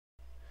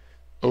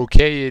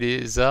Okay, it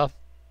is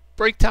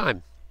break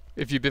time.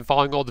 If you've been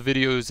following all the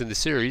videos in the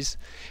series,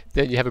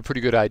 then you have a pretty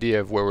good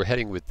idea of where we're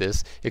heading with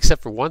this,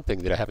 except for one thing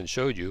that I haven't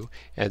showed you,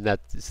 and that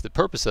is the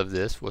purpose of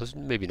this was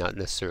maybe not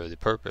necessarily the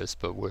purpose,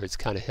 but where it's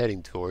kind of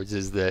heading towards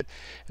is that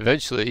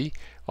eventually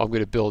I'm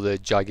going to build a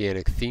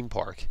gigantic theme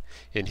park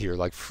in here.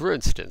 Like for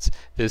instance,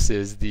 this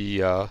is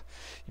the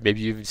maybe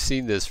you've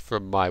seen this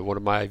from one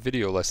of my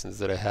video lessons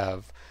that I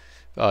have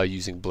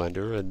using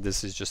Blender, and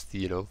this is just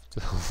the, the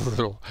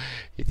little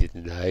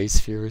nice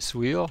Ferris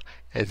wheel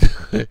and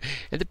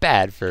and the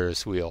bad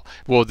Ferris wheel.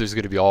 Well, there's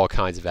going to be all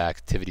kinds of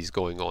activities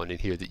going on in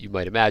here that you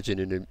might imagine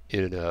in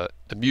an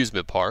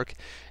amusement park,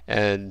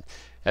 and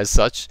as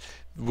such,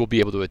 we'll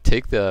be able to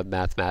take the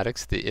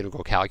mathematics, the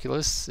integral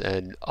calculus,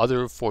 and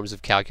other forms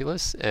of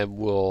calculus, and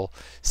we'll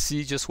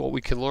see just what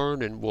we can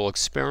learn, and we'll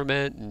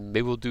experiment, and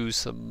maybe we'll do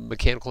some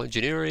mechanical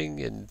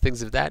engineering and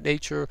things of that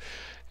nature,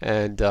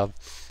 and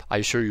I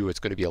assure you it's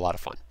going to be a lot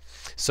of fun.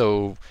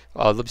 So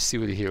let's see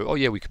what here. Oh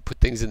yeah, we can put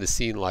things in the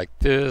scene like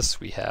this.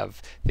 We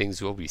have things.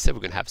 Well, we said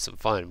we're going to have some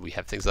fun. We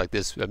have things like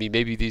this. I mean,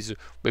 maybe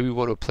maybe we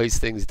want to place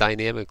things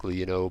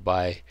dynamically,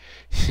 by,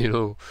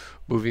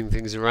 moving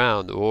things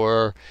around,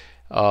 or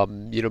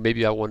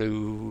maybe I want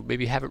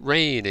to have it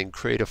rain and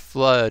create a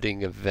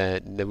flooding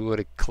event, and then we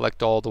want to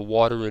collect all the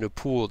water in a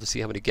pool to see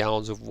how many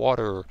gallons of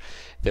water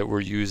that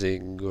we're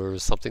using, or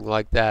something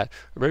like that.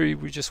 Or maybe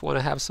we just want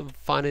to have some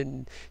fun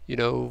and,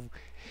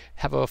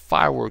 have a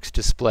fireworks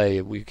display,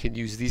 and we can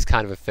use these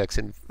kind of effects,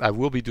 and I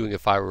will be doing a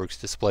fireworks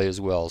display as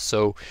well.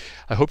 So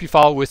I hope you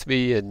follow with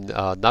me, and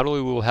not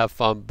only will we have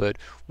fun, but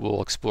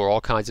we'll explore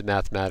all kinds of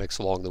mathematics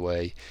along the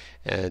way,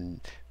 and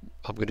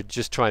I'm going to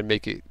just try and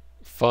make it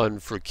fun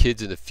for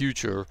kids in the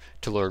future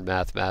to learn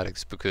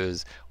mathematics,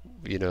 because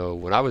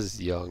when I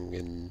was young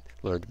and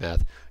learned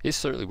math, it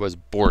certainly was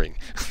boring.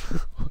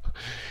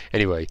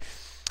 Anyway,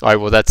 all right,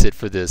 well, that's it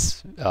for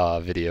this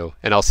video,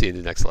 and I'll see you in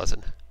the next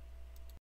lesson.